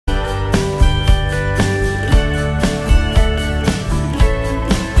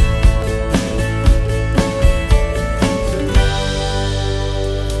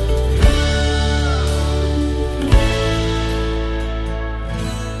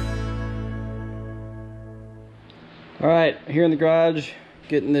Alright, here in the garage,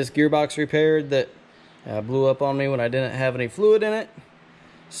 getting this gearbox repaired that blew up on me when I didn't have any fluid in it.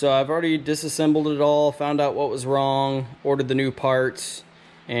 So I've already disassembled it all, found out what was wrong, ordered the new parts,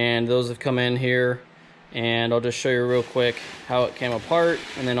 and those have come in here. And I'll just show you real quick how it came apart,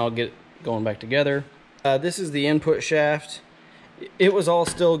 and then I'll get going back together. This is the input shaft. It was all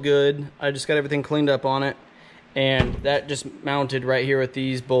still good. I just got everything cleaned up on it. And that just mounted right here with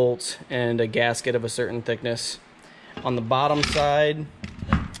these bolts and a gasket of a certain thickness. On the bottom side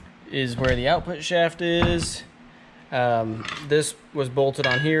is where the output shaft is. This was bolted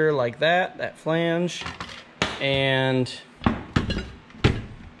on here like that flange. And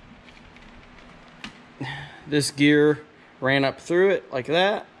this gear ran up through it like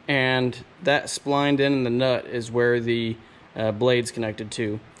that. And that splined in, and the nut is where the blade's connected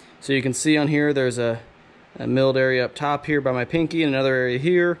to. So you can see on here there's a milled area up top here by my pinky and another area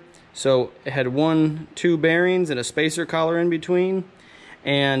here. So it had two bearings and a spacer collar in between,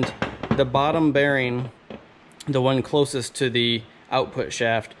 and the bottom bearing, the one closest to the output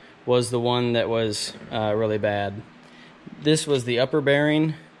shaft, was the one that was really bad. This was the upper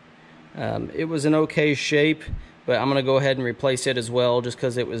bearing. It was in okay shape, but I'm gonna go ahead and replace it as well, just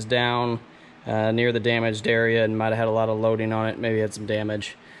because it was down near the damaged area and might have had a lot of loading on it, maybe had some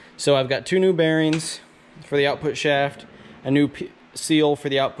damage. So I've got two new bearings for the output shaft, a new seal for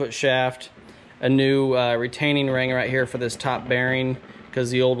the output shaft, a new retaining ring right here for this top bearing,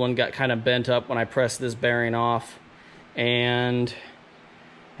 because the old one got kind of bent up when I pressed this bearing off. And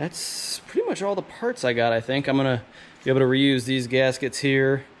that's pretty much all the parts I got. I think I'm gonna be able to reuse these gaskets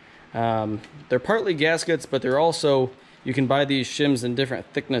here. They're partly gaskets, but they're also, you can buy these shims in different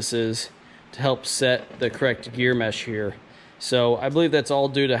thicknesses to help set the correct gear mesh here. So I believe that's all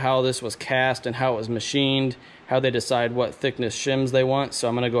due to how this was cast and how it was machined, how they decide what thickness shims they want. So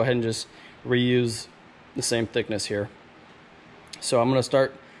I'm going to go ahead and just reuse the same thickness here. So I'm going to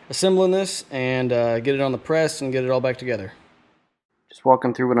start assembling this and get it on the press and get it all back together. Just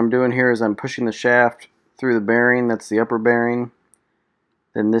walking through what I'm doing here is I'm pushing the shaft through the bearing. That's the upper bearing.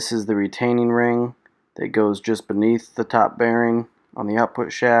 Then this is the retaining ring that goes just beneath the top bearing on the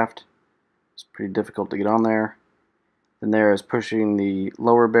output shaft. It's pretty difficult to get on there. Then there is pushing the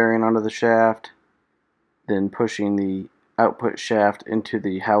lower bearing onto the shaft, then pushing the output shaft into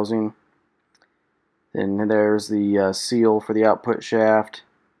the housing. Then there's the seal for the output shaft.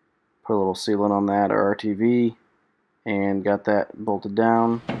 Put a little sealant on that, or RTV, and got that bolted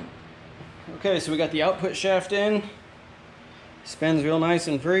down. Okay, so we got the output shaft in. Spins real nice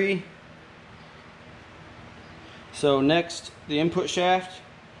and free. So next, the input shaft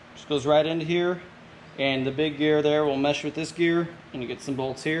just goes right into here. And the big gear there will mesh with this gear, and you get some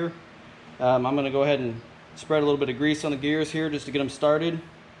bolts here. I'm going to go ahead and spread a little bit of grease on the gears here just to get them started,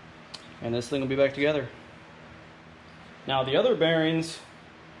 and this thing will be back together. Now the other bearings,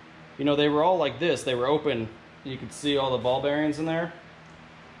 you know, they were all like this. They were open. You could see all the ball bearings in there.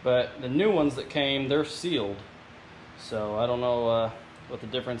 But the new ones that came, they're sealed. So I don't know what the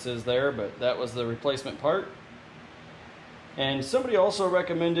difference is there, but that was the replacement part. And somebody also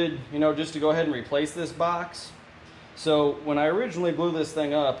recommended, you know, just to go ahead and replace this box. So when I originally blew this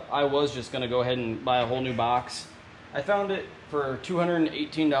thing up, I was just going to go ahead and buy a whole new box. I found it for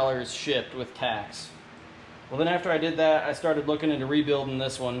 $218 shipped with tax. Well, then after I did that, I started looking into rebuilding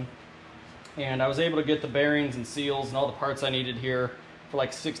this one. And I was able to get the bearings and seals and all the parts I needed here for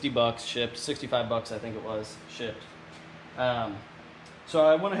like 60 bucks shipped, 65 bucks I think it was shipped. So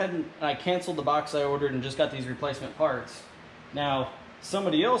I went ahead and I canceled the box I ordered and just got these replacement parts. Now,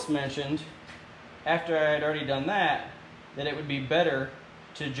 somebody else mentioned, after I had already done that it would be better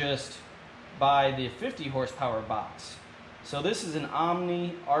to just buy the 50 horsepower box. So this is an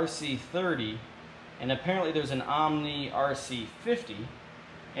OMNI RC30, and apparently there's an OMNI RC50,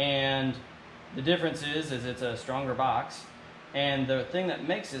 and the difference is it's a stronger box, and the thing that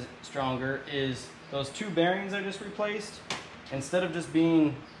makes it stronger is those two bearings I just replaced. Instead of just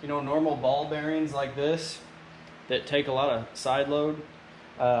being, you know, normal ball bearings like this that take a lot of side load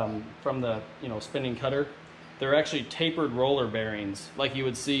from the, you know, spinning cutter, they're actually tapered roller bearings like you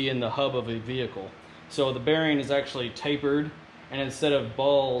would see in the hub of a vehicle. So the bearing is actually tapered, and instead of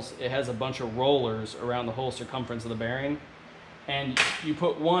balls, it has a bunch of rollers around the whole circumference of the bearing. And you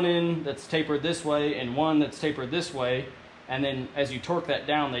put one in that's tapered this way and one that's tapered this way, and then as you torque that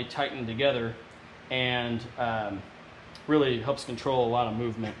down, they tighten together, and really helps control a lot of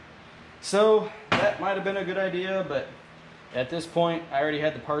movement. So that might have been a good idea, but at this point I already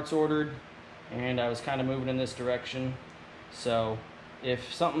had the parts ordered and I was kind of moving in this direction. So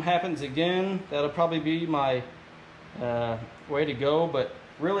if something happens again, that'll probably be my way to go, but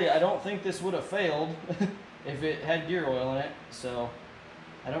really I don't think this would have failed if it had gear oil in it. So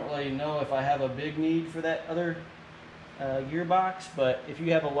I don't really know if I have a big need for that other gearbox, but if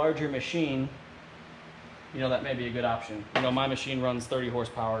you have a larger machine, you know, that may be a good option. You know, my machine runs 30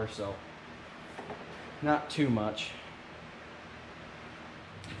 horsepower, so not too much.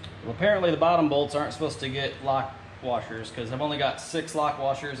 Well, apparently the bottom bolts aren't supposed to get lock washers because I've only got 6 lock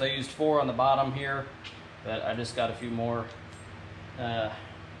washers. I used 4 on the bottom here, but I just got a few more to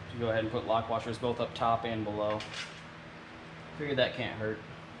go ahead and put lock washers both up top and below. Figured that can't hurt.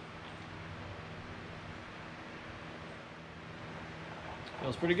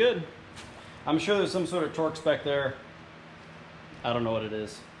 Feels pretty good. I'm sure there's some sort of torque spec there. I don't know what it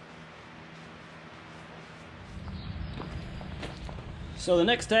is. So the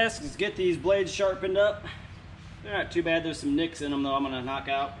next task is get these blades sharpened up. They're not too bad. There's some nicks in them though I'm gonna knock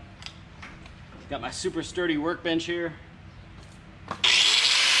out. Got my super sturdy workbench here.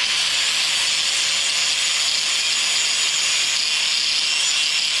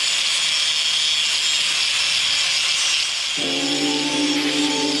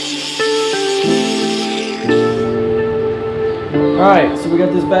 Alright, so we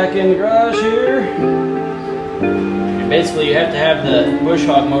got this back in the garage here. And basically you have to have the bush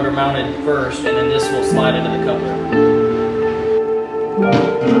hog motor mounted first, and then this will slide into the coupler.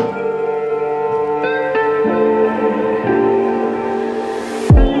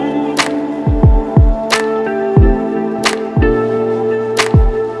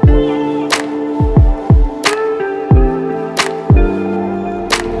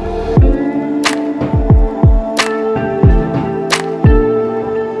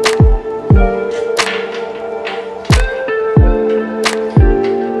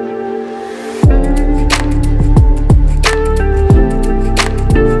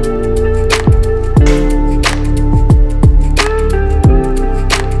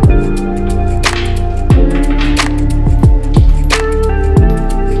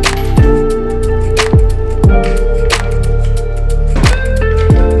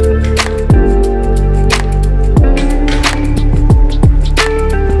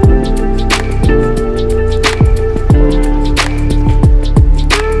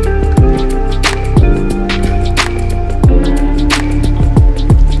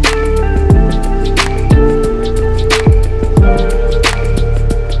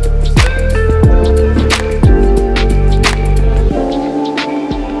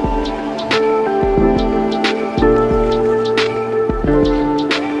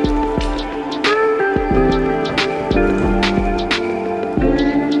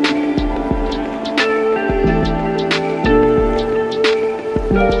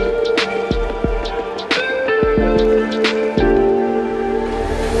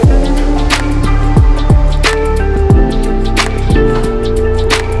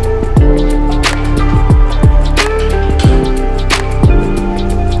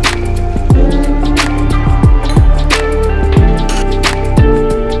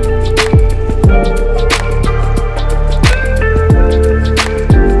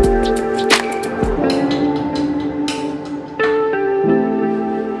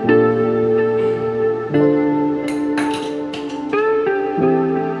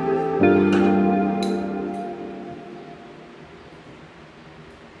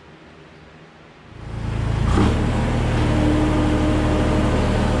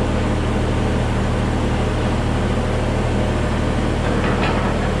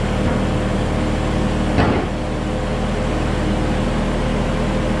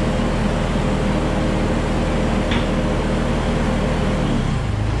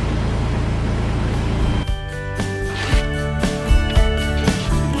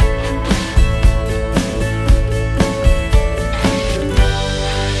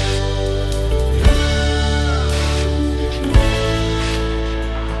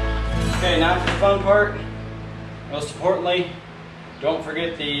 Okay, now for the fun part. Most importantly, don't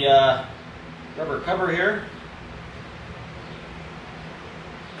forget the rubber cover here.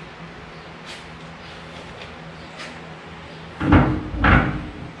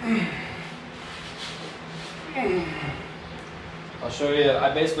 I'll show you,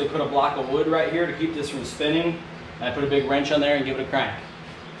 I basically put a block of wood right here to keep this from spinning. And I put a big wrench on there and give it a crank.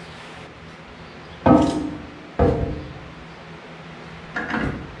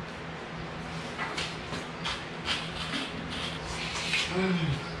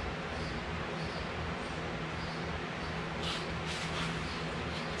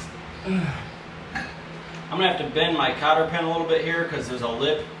 I'm going to have to bend my cotter pin a little bit here because there's a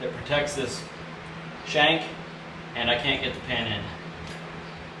lip that protects this shank and I can't get the pin in.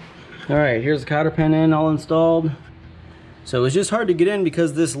 Alright, here's the cotter pin in all installed. So it was just hard to get in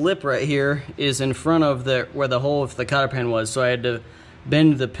because this lip right here is in front of where the hole for the cotter pin was. So I had to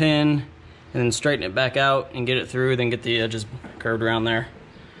bend the pin and then straighten it back out and get it through, then get the edges curved around there.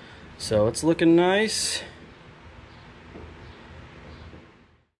 So it's looking nice.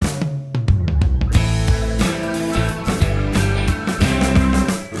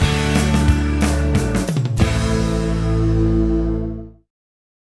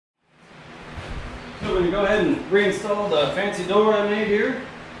 So we're going to go ahead and reinstall the fancy door I made here.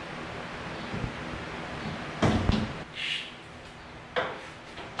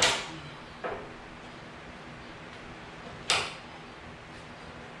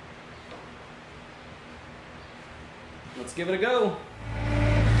 Let's give it a go.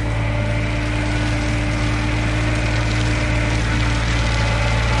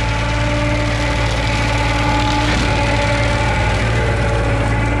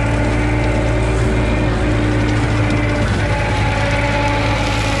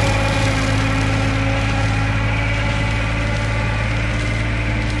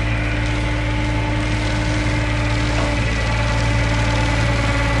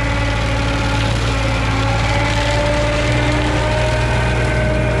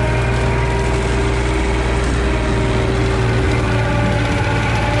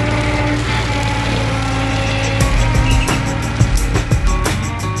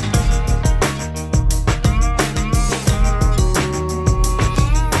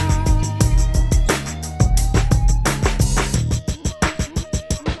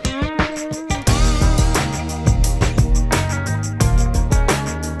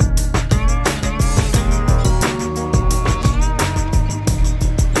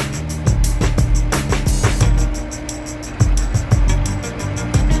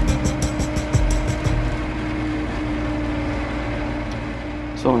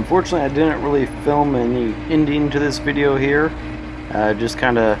 So unfortunately I didn't really film any ending to this video here. Just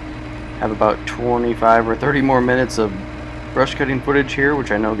kind of have about 25 or 30 more minutes of brush cutting footage here,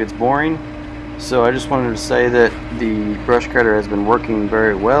 which I know gets boring. So I just wanted to say that the brush cutter has been working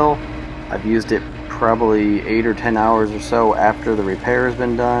very well. I've used it probably 8 or 10 hours or so after the repair has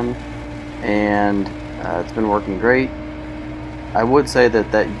been done, and it's been working great. I would say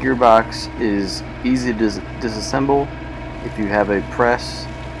that that gearbox is easy to disassemble. If you have a press,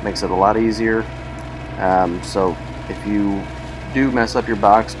 it makes it a lot easier. So if you do mess up your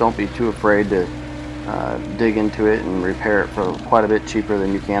box, don't be too afraid to dig into it and repair it for quite a bit cheaper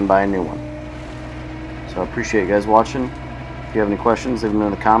than you can buy a new one. So I appreciate you guys watching. If you have any questions, leave them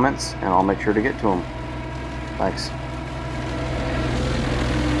in the comments and I'll make sure to get to them. Thanks.